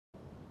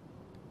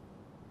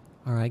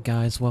Alright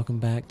guys, welcome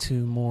back to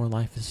more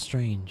Life is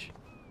Strange.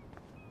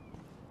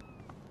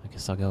 I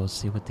guess I'll go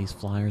see what these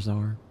flyers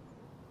are.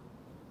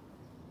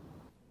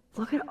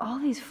 Look at all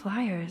these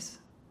flyers.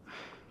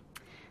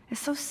 It's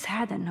so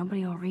sad that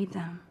nobody will read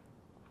them.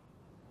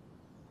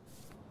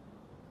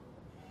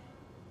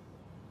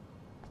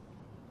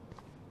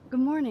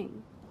 Good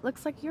morning.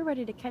 Looks like you're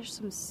ready to catch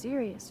some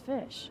serious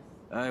fish.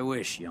 I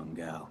wish, young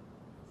gal.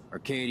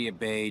 Arcadia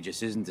Bay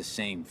just isn't the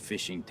same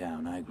fishing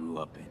town I grew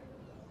up in.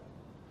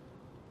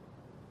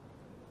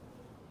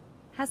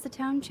 Has the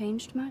town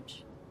changed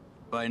much?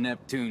 By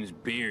Neptune's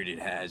beard, it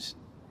has.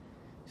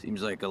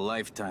 Seems like a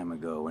lifetime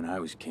ago when I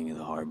was king of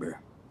the harbor.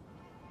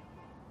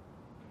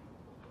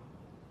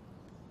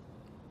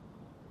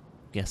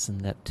 Guessing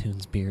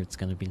Neptune's beard's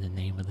gonna be the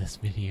name of this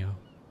video.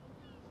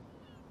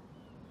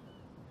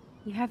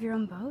 You have your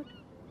own boat?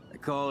 I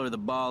call her the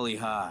Bali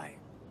High.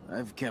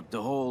 I've kept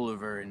a hold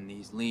of her in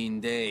these lean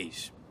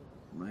days.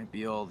 Might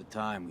be all the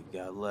time we've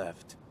got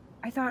left.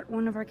 I thought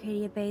one of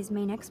Arcadia Bay's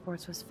main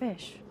exports was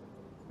fish.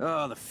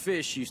 Oh, the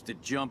fish used to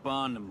jump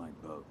onto my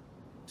boat.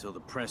 Until the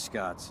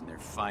Prescotts and their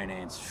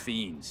finance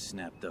fiends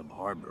snapped up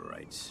harbor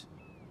rights.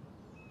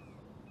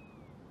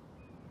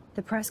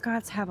 The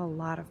Prescotts have a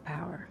lot of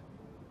power.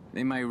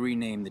 They might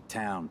rename the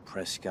town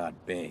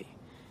Prescott Bay,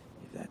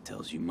 if that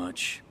tells you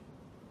much.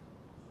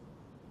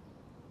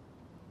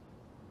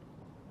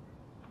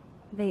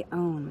 They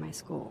own my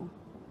school.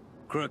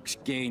 Crooks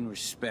gain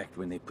respect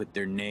when they put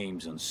their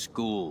names on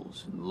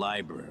schools and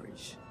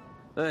libraries.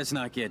 Let's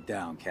not get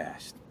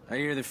downcast. I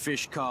hear the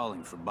fish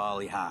calling for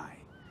Bali High.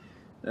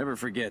 Never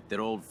forget that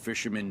old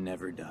fishermen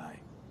never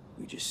die.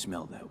 We just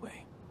smell that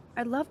way.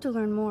 I'd love to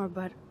learn more,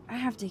 but I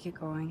have to get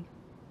going.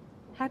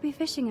 Happy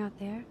fishing out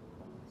there.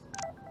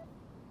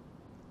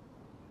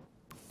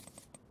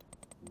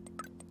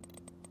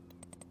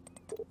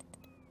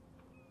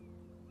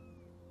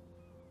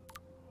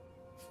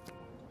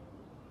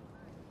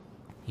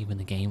 Even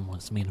the game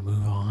wants me to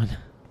move on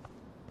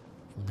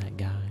from that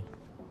guy.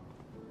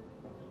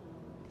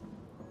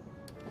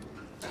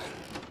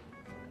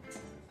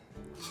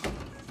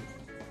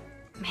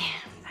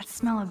 Man, that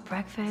smell of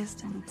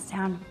breakfast and the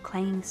sound of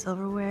clanging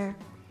silverware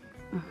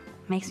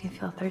makes me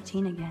feel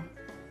 13 again.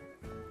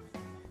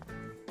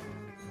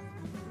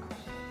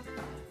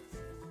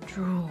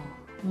 Drool,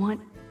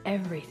 want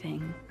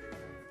everything.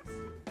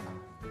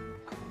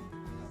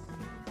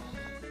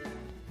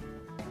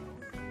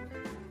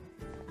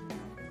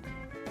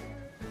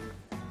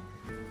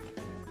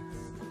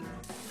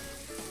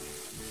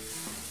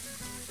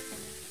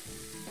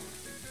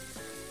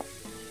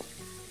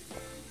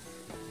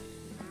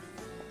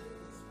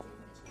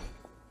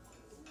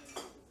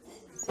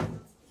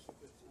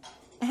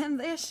 And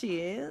there she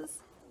is.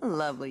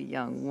 Lovely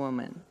young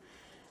woman.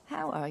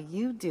 How are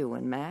you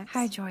doing, Max?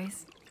 Hi,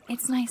 Joyce.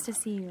 It's nice to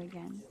see you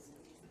again.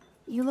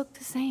 You look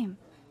the same.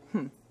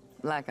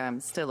 Like I'm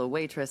still a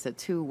waitress at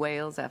Two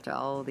Whales after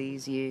all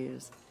these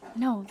years.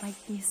 No, like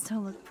you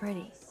still look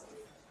pretty.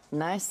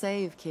 Nice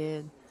save,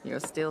 kid. You're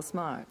still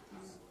smart.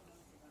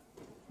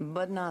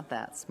 But not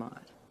that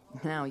smart.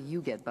 Now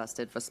you get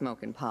busted for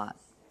smoking pot.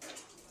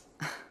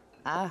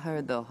 I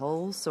heard the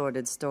whole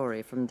sordid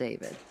story from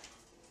David.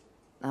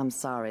 I'm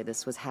sorry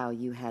this was how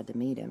you had to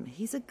meet him.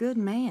 He's a good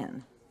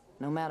man,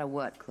 no matter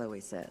what Chloe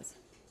says.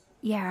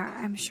 Yeah,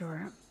 I'm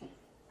sure.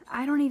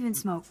 I don't even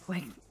smoke,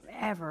 like,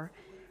 ever.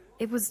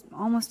 It was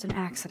almost an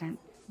accident.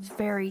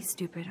 Very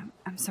stupid.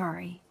 I'm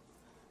sorry.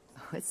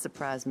 Oh, it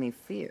surprised me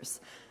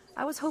fierce.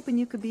 I was hoping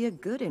you could be a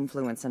good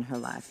influence in her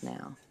life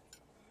now.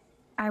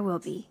 I will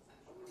be.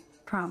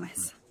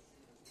 Promise.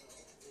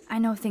 I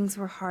know things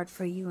were hard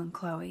for you and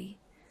Chloe.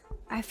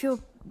 I feel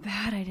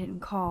bad I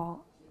didn't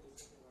call.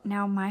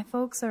 Now my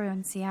folks are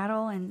in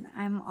Seattle and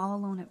I'm all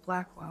alone at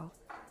Blackwell.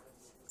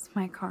 It's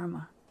my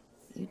karma.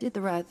 You did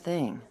the right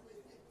thing.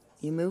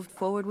 You moved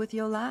forward with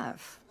your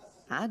life.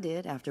 I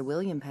did after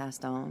William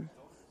passed on.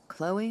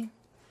 Chloe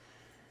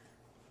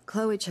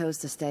chose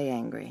to stay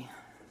angry.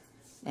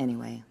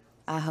 Anyway,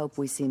 I hope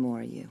we see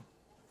more of you.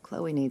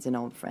 Chloe needs an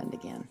old friend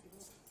again.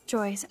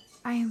 Joyce,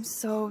 I am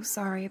so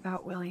sorry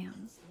about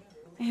William.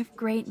 I have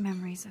great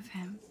memories of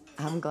him.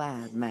 I'm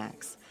glad,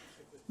 Max.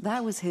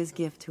 That was his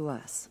gift to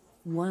us.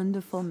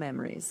 Wonderful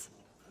memories.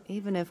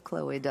 Even if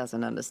Chloe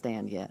doesn't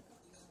understand yet.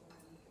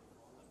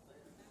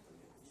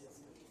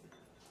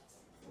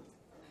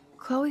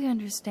 Chloe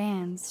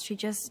understands. She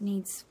just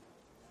needs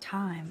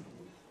time.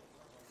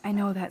 I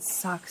know that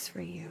sucks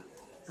for you.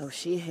 Oh,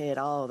 she hit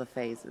all the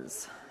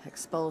phases.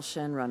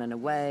 Expulsion, running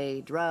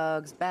away,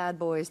 drugs, bad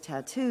boys,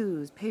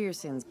 tattoos,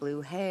 piercings,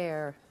 blue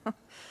hair.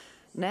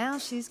 Now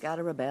she's got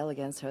to rebel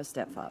against her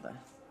stepfather.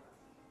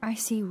 I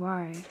see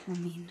why.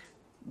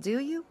 Do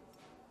you?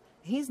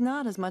 He's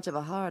not as much of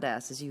a hard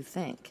ass as you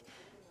think.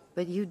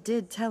 But you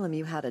did tell him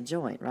you had a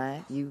joint,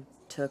 right? You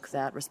took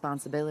that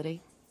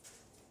responsibility?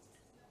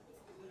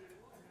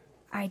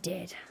 I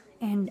did.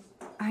 And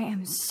I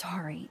am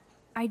sorry.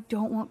 I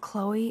don't want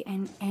Chloe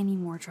in any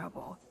more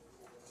trouble.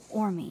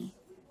 Or me.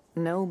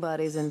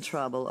 Nobody's in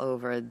trouble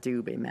over a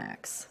doobie,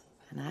 Max.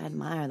 And I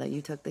admire that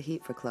you took the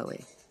heat for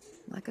Chloe.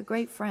 like a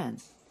great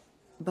friend.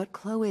 But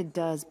Chloe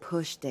does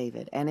push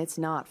David, and it's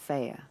not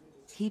fair.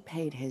 He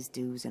paid his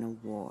dues in a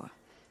war.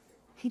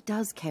 He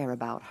does care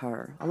about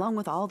her, along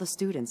with all the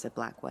students at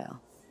Blackwell.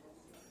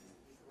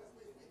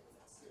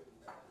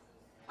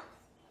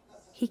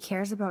 He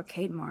cares about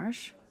Kate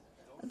Marsh?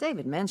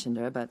 David mentioned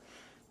her, but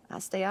I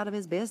stay out of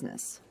his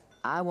business.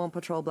 I won't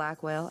patrol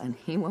Blackwell, and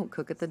he won't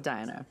cook at the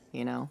diner,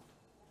 you know?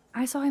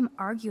 I saw him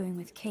arguing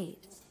with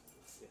Kate.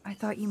 I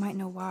thought you might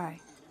know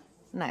why.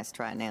 Nice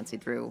try, Nancy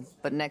Drew.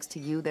 But next to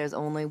you, there's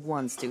only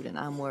one student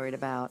I'm worried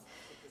about,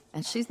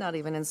 and she's not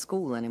even in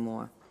school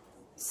anymore.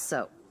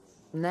 So,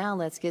 now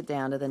let's get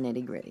down to the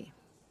nitty-gritty.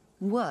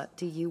 What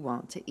do you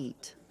want to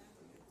eat?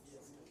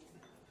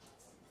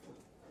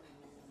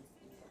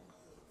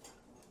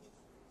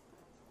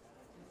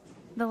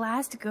 The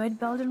last good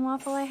Belgian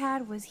waffle I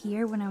had was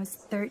here when I was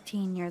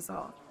 13 years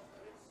old.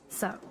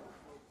 So,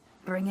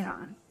 bring it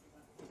on.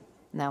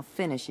 Now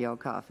finish your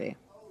coffee.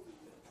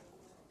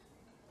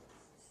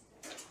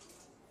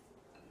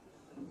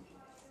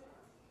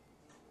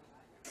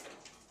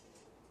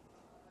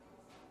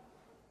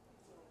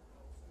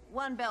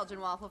 One Belgian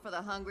waffle for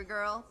the hungry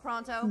girl,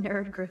 pronto?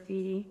 Nerd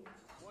graffiti.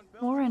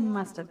 Warren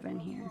must have been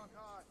here.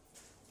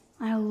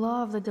 I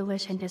love the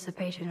delicious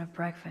anticipation of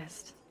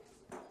breakfast.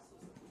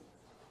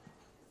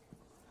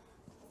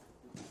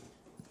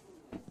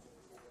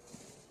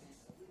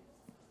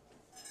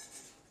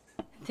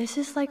 This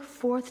is like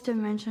fourth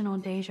dimensional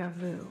deja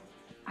vu.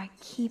 I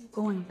keep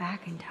going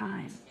back in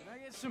time. Can I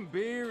get some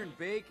beer and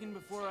bacon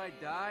before I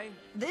die?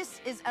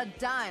 This is a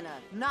diner,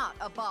 not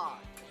a bar.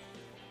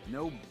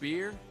 No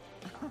beer?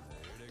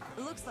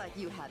 Looks like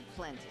you had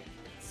plenty.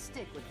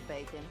 Stick with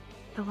bacon.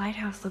 The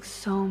lighthouse looks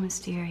so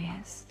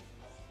mysterious.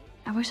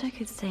 I wish I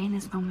could stay in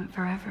this moment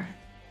forever.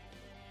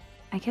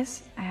 I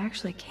guess I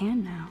actually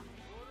can now.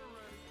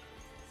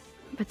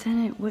 But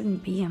then it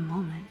wouldn't be a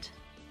moment.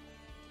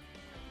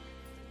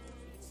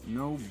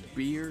 No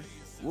beer?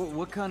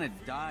 What kind of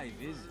dive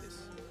is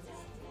this?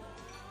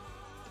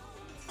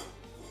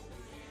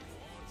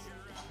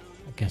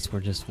 I guess we're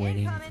just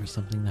waiting for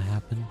something to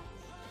happen.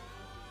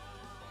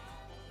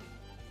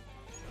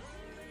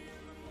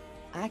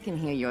 I can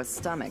hear your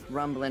stomach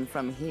rumbling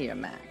from here,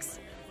 Max.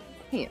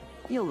 Here,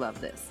 you'll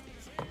love this.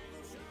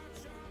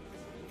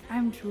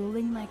 I'm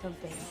drooling like a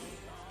baby.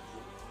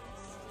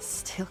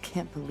 Still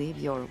can't believe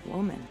you're a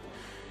woman.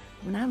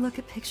 When I look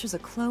at pictures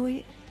of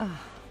Chloe,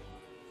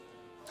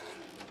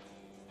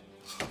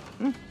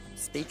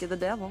 speak of the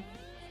devil.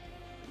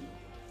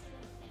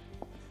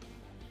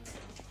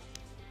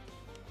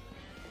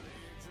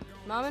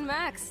 Mom and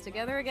Max,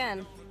 together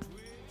again.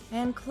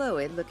 And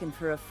Chloe looking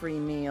for a free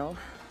meal.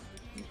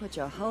 You put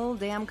your whole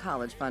damn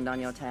college fund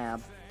on your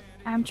tab.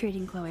 I'm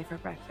treating Chloe for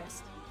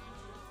breakfast.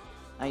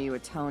 Are you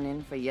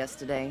atoning for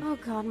yesterday? Oh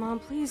god, Mom,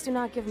 please do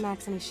not give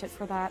Max any shit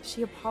for that.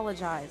 She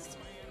apologized.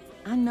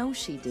 I know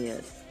she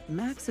did.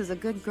 Max is a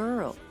good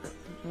girl.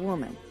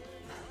 Woman.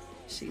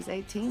 She's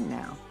 18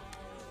 now.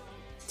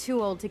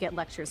 Too old to get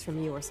lectures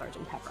from you or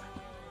Sergeant Pepper.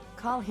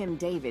 Call him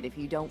David if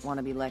you don't want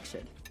to be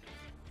lectured.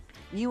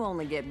 You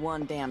only get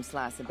one damn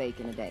slice of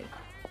bacon a day.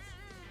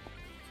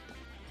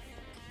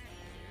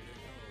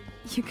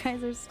 You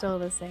guys are still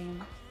the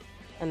same.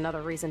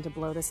 Another reason to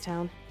blow this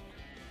town.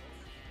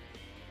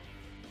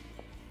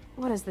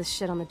 What is this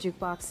shit on the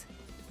jukebox?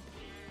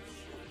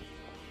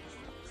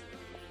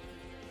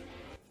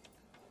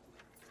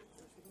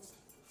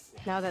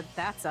 Now that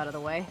that's out of the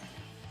way.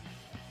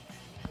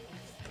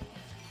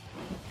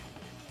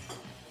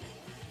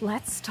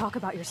 Let's talk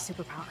about your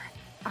superpower.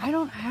 I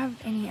don't have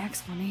any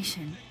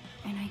explanation,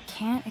 and I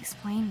can't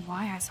explain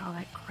why I saw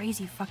that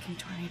crazy fucking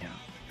tornado.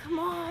 Come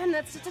on,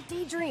 that's just a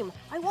daydream.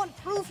 I want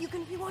proof you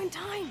can rewind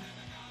time.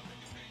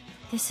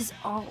 This is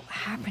all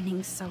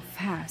happening so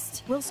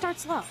fast. We'll start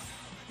slow.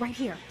 Right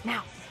here,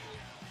 now.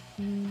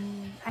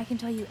 I can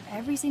tell you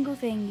every single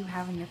thing you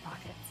have in your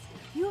pockets.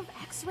 You have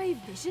X-ray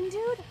vision,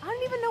 dude? I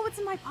don't even know what's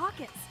in my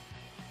pockets.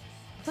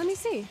 Let me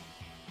see.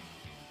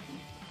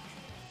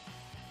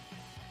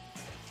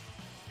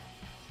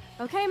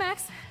 Okay,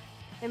 Max.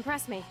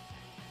 Impress me.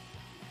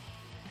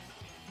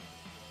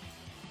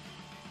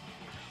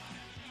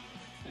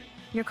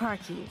 Your car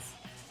keys.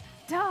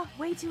 Duh,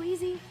 way too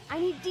easy. I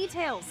need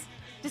details.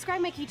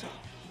 Describe my keychain.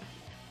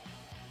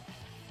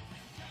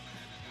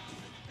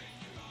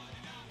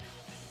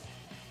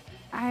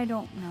 I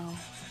don't know.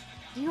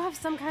 Do you have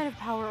some kind of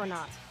power or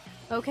not?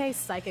 Okay,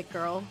 psychic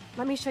girl.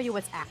 Let me show you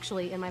what's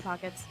actually in my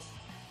pockets.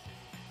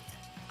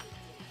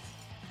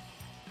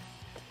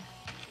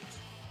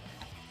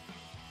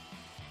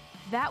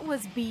 That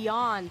was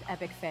beyond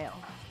epic fail.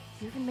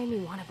 You even made me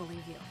want to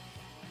believe you.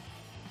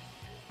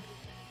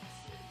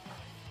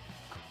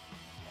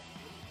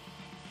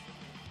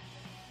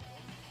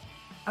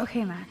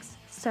 Okay, Max.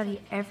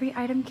 Study every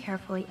item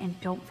carefully and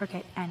don't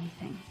forget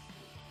anything.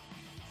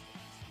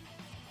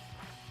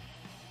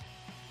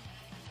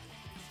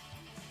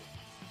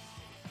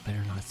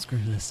 Better not screw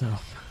this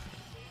up.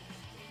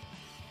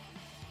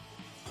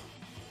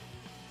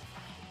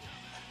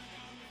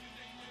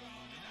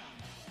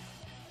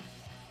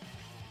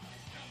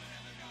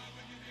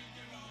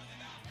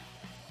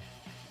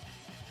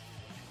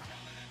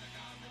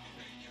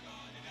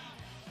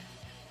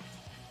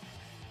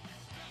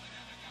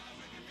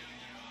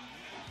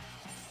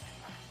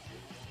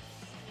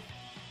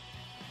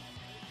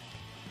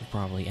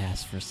 probably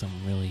ask for some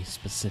really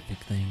specific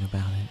thing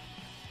about it.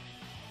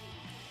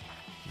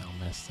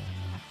 I'll mess that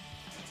up.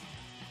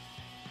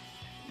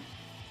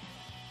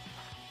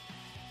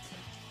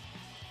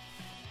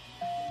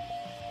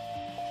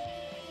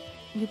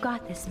 You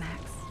got this,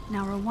 Max.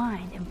 Now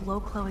rewind and blow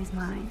Chloe's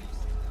mind.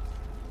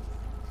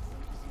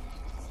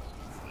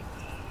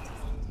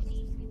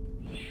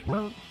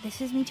 Well, this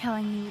is me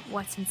telling you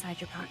what's inside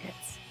your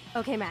pockets.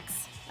 Okay,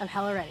 Max. I'm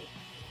hella ready.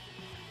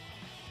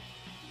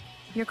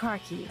 Your car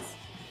keys.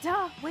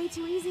 Duh, way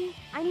too easy.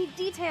 I need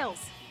details.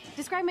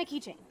 Describe my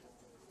keychain.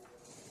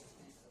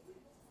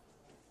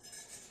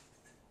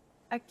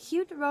 A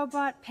cute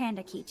robot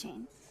panda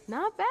keychain.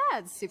 Not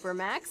bad, Super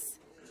Max.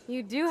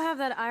 You do have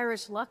that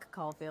Irish luck,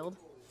 Caulfield.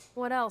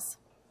 What else?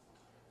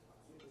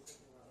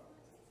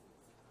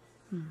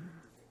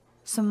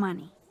 Some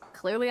money.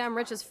 Clearly I'm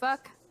rich as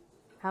fuck.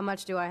 How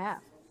much do I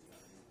have?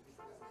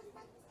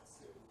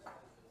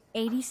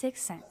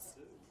 86 cents.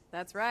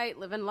 That's right,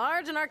 living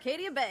large in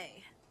Arcadia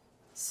Bay.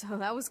 So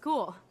that was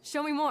cool.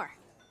 Show me more.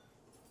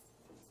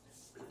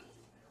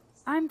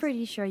 I'm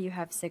pretty sure you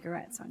have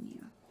cigarettes on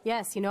you.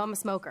 Yes, you know I'm a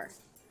smoker.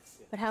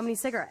 But how many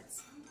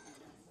cigarettes?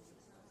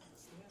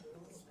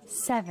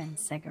 7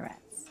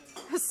 cigarettes.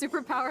 A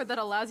superpower that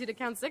allows you to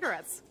count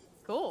cigarettes.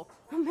 Cool.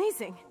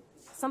 Amazing.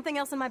 Something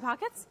else in my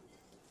pockets?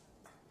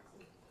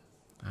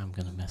 I'm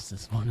gonna mess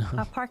this one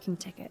A up. parking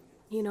ticket.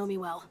 You know me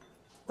well.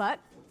 But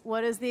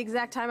what is the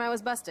exact time I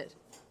was busted?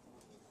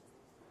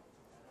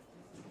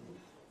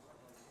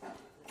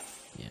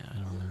 Yeah, I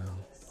don't know.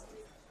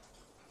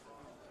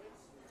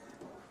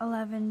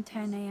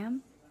 11:10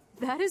 a.m.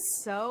 That is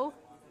so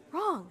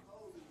wrong.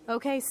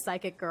 Okay,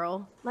 psychic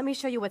girl. Let me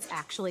show you what's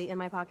actually in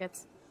my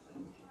pockets.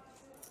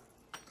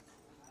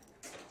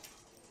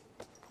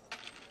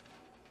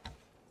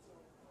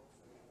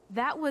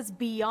 That was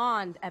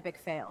beyond epic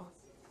fail.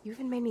 You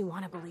even made me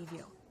want to believe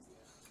you.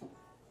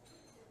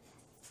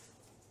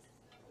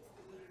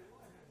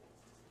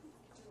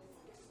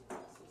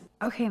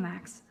 Okay,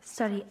 Max.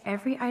 Study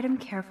every item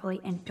carefully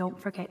and don't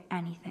forget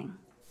anything.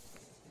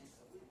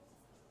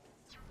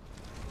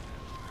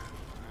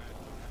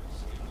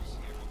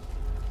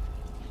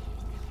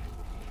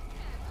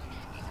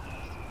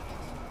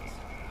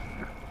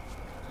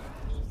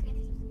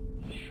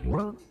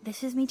 Well,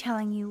 this is me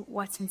telling you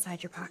what's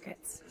inside your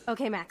pockets.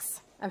 Okay,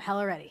 Max. I'm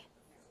hella ready.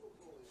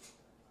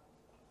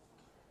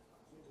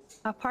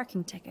 A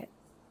parking ticket.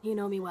 You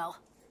know me well.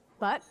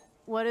 But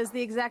what is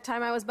the exact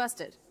time I was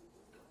busted?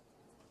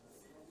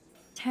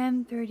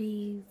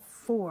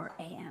 10:34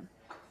 a.m.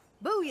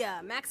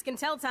 Booyah! Max can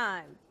tell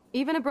time!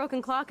 Even a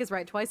broken clock is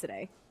right twice a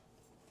day.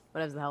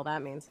 Whatever the hell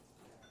that means.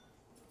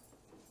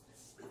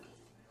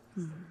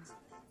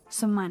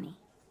 Some money.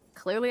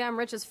 Clearly I'm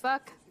rich as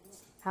fuck.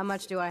 How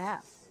much do I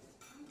have?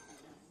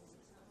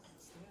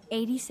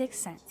 86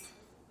 cents.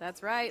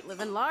 That's right,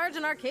 living large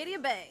in Arcadia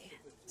Bay.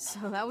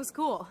 So that was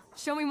cool.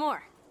 Show me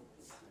more.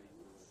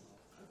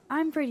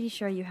 I'm pretty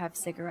sure you have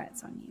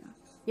cigarettes on you.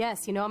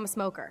 Yes, you know I'm a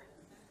smoker.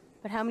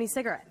 But how many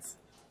cigarettes?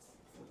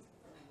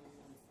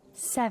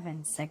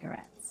 7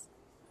 cigarettes.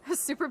 A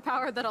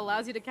superpower that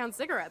allows you to count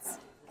cigarettes.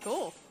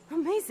 Cool.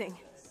 Amazing.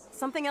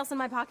 Something else in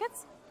my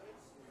pockets?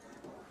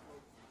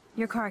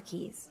 Your car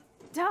keys.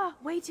 Duh,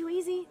 way too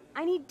easy.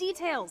 I need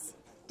details.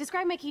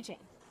 Describe my keychain.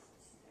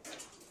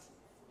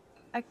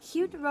 A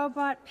cute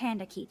robot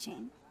panda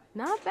keychain.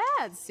 Not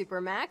bad, Super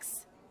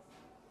Max.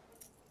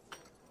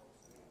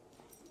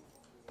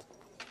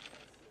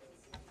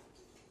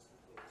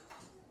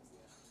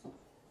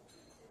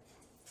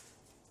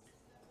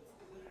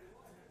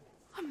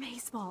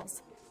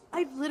 Amazeballs.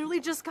 I literally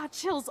just got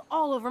chills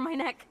all over my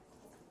neck.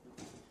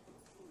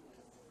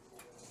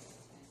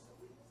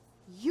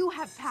 You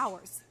have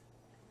powers.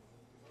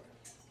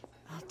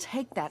 I'll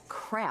take that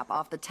crap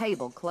off the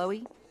table,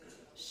 Chloe.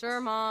 Sure,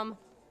 Mom.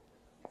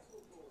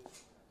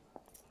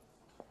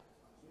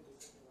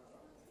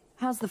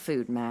 How's the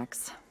food,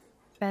 Max?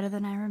 Better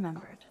than I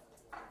remembered.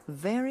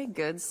 Very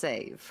good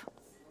save.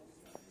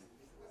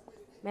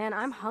 Man,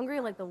 I'm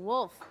hungry like the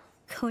wolf.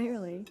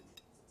 Clearly.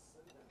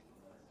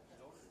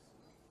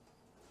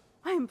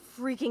 I am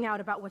freaking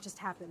out about what just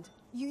happened.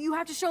 You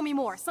have to show me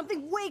more.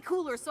 Something way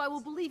cooler so I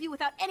will believe you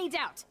without any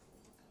doubt.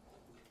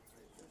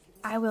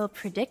 I will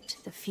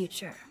predict the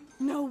future.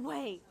 No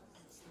way.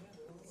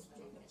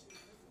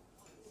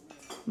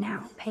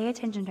 Now, pay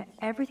attention to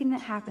everything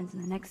that happens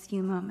in the next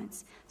few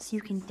moments so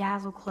you can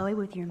dazzle Chloe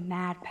with your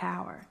mad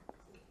power.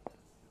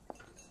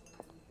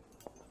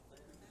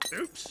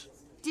 Oops.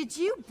 Did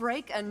you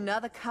break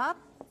another cup?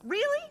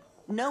 Really?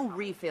 No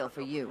refill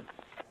for you.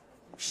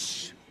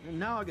 Shh. And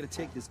now I gotta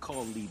take this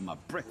call and leave my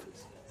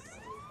breakfast.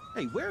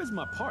 Hey, where is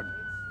my partner?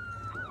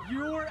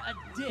 You're a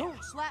dick.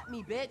 Don't slap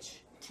me, bitch.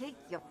 Take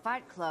your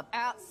fight club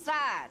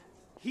outside.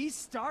 He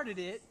started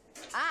it.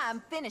 I'm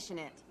finishing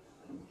it.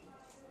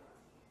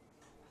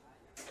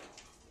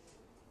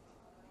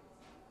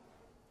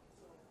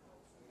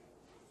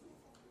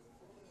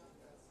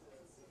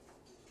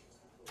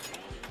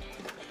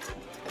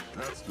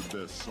 That's the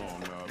best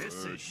song I've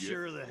This heard is yet.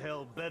 sure the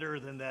hell better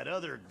than that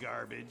other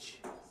garbage.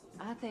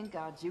 I think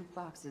our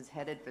jukebox is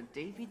headed for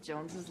Davy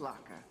Jones's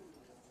locker.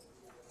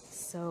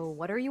 So,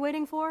 what are you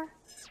waiting for?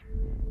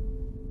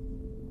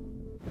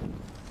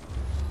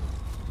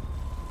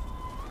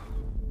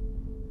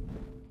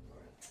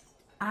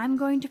 I'm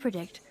going to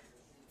predict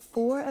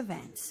 4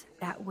 events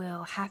that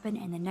will happen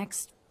in the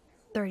next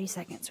 30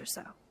 seconds or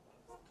so.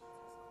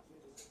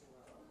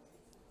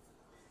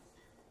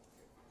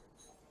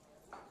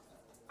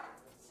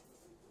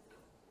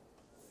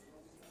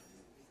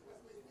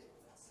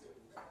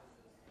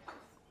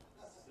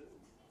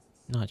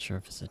 Not sure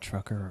if it's a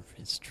trucker or if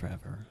it's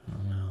Trevor. I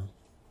don't know.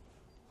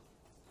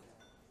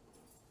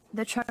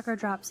 The trucker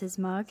drops his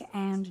mug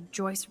and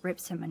Joyce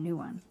rips him a new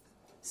one.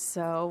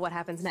 So, what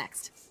happens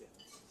next?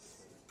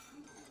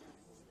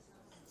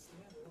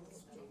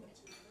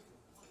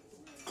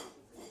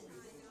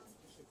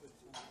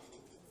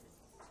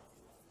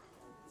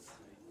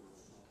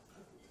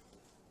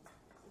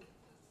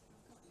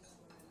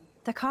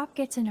 The cop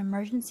gets an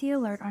emergency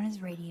alert on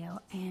his radio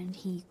and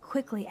he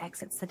quickly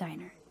exits the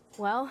diner.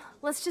 Well,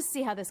 let's just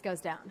see how this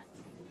goes down.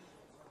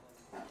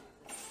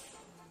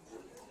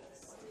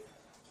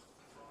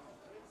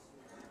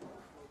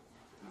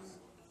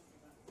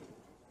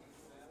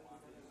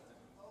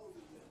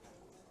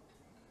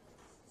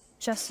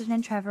 Justin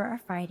and Trevor are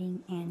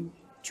fighting and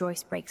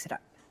Joyce breaks it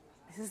up.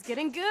 This is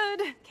getting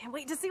good. Can't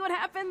wait to see what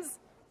happens.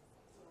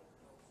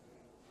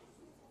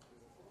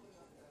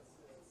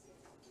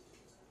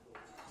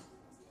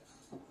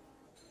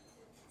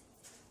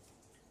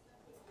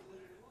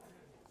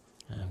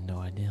 I have no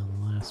idea on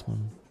the last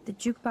one. The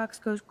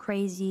jukebox goes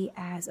crazy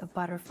as a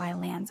butterfly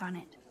lands on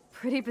it.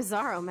 Pretty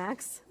bizarro,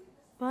 Max.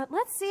 But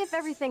let's see if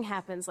everything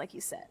happens like you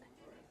said.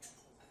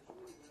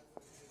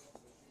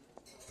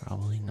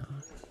 Probably not.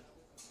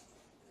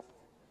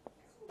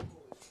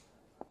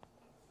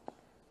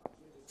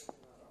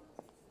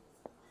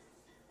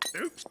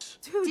 Oops.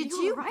 Dude, Did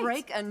you you were right.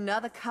 break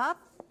another cup?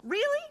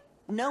 Really?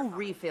 No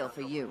refill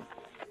for you.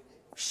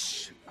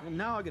 Shh. Well,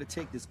 now I gotta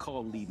take this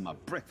call and leave my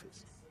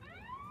breakfast.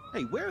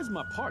 Hey, where is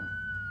my partner?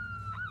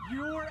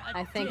 You're a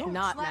I think dick.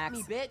 not, Slap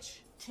Max. me, bitch.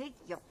 Take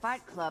your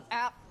Fight Club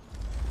out.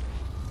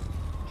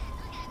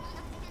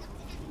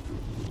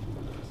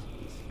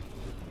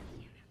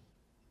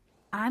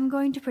 I'm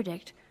going to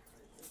predict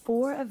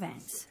 4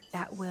 events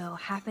that will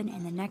happen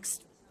in the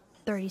next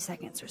 30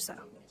 seconds or so.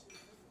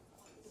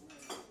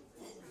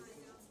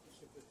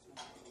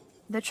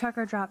 The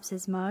trucker drops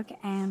his mug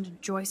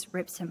and Joyce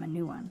rips him a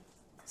new one.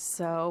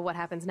 So, what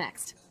happens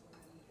next?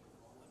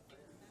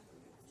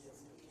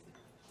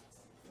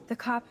 The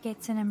cop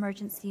gets an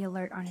emergency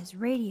alert on his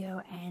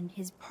radio and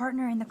his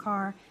partner in the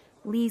car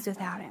leaves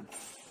without him.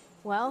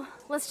 Well,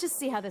 let's just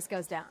see how this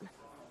goes down.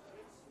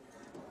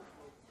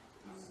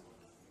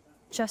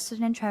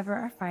 Justin and Trevor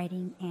are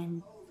fighting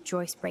and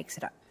Joyce breaks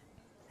it up.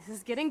 This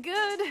is getting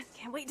good.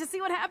 Can't wait to see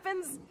what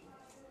happens.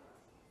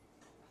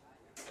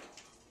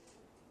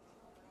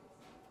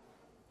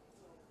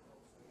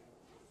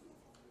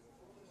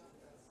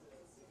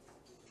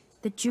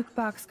 The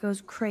jukebox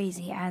goes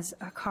crazy as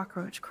a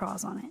cockroach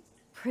crawls on it.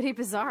 Pretty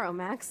bizarro,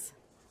 Max.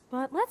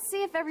 But let's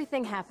see if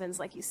everything happens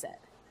like you said.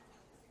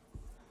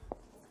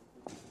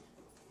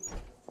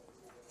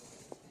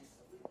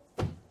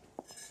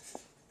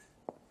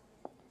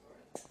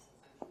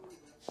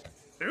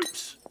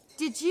 Oops.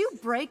 Did you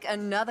break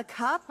another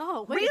cup?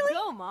 Oh, way to really?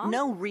 go, Mom.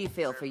 No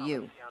refill for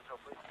you.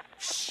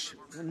 Shh.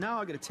 Well,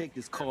 now I gotta take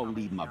this call and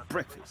leave my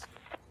breakfast.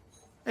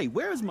 Hey,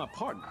 where is my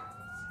partner?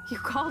 You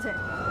called it.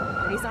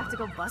 And he's off to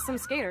go bust some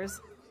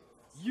skaters.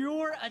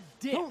 You're a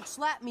dick. Don't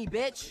slap me,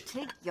 bitch.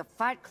 Take your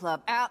Fight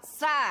Club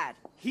outside.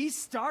 He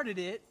started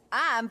it.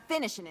 I'm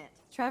finishing it.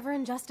 Trevor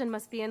and Justin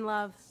must be in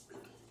love.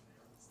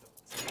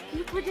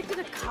 You predicted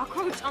a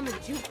cockroach on the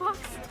jukebox?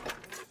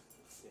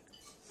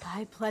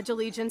 I pledge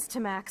allegiance to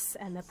Max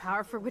and the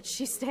power for which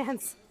she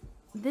stands.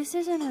 This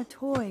isn't a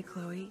toy,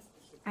 Chloe.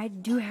 I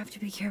do have to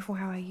be careful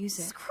how I use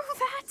it. Screw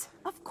that!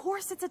 Of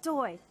course it's a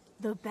toy.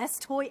 The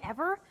best toy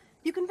ever?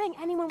 You can bang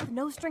anyone with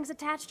no strings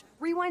attached,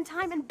 rewind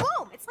time, and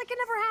boom! It's like it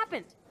never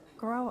happened.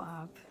 Grow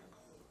up.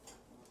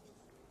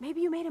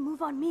 Maybe you made a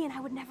move on me and I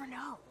would never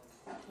know.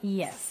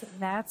 Yes,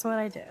 that's what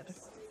I did.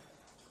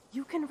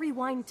 You can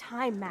rewind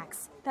time,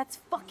 Max. That's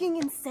fucking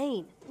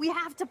insane. We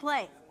have to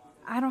play.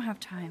 I don't have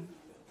time.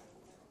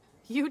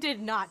 You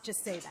did not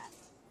just say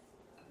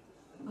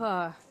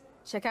that.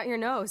 Check out your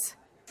nose.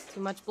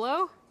 Too much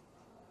blow?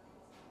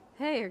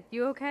 Hey, are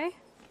you okay?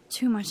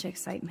 Too much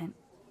excitement.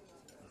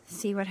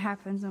 See what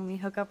happens when we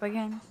hook up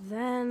again?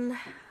 Then,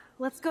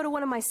 let's go to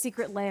one of my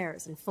secret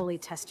lairs and fully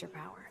test your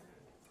power.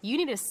 You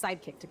need a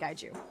sidekick to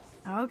guide you.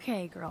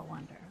 Okay, Girl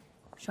Wonder.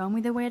 Show me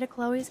the way to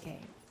Chloe's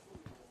cave.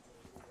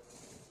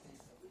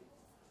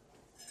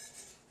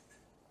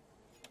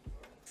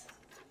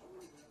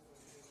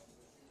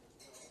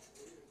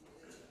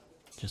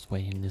 Just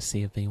waiting to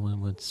see if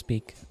anyone would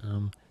speak.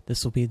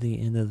 This will be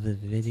the end of the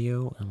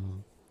video.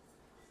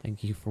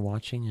 Thank you for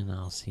watching, and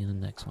I'll see you in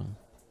the next one.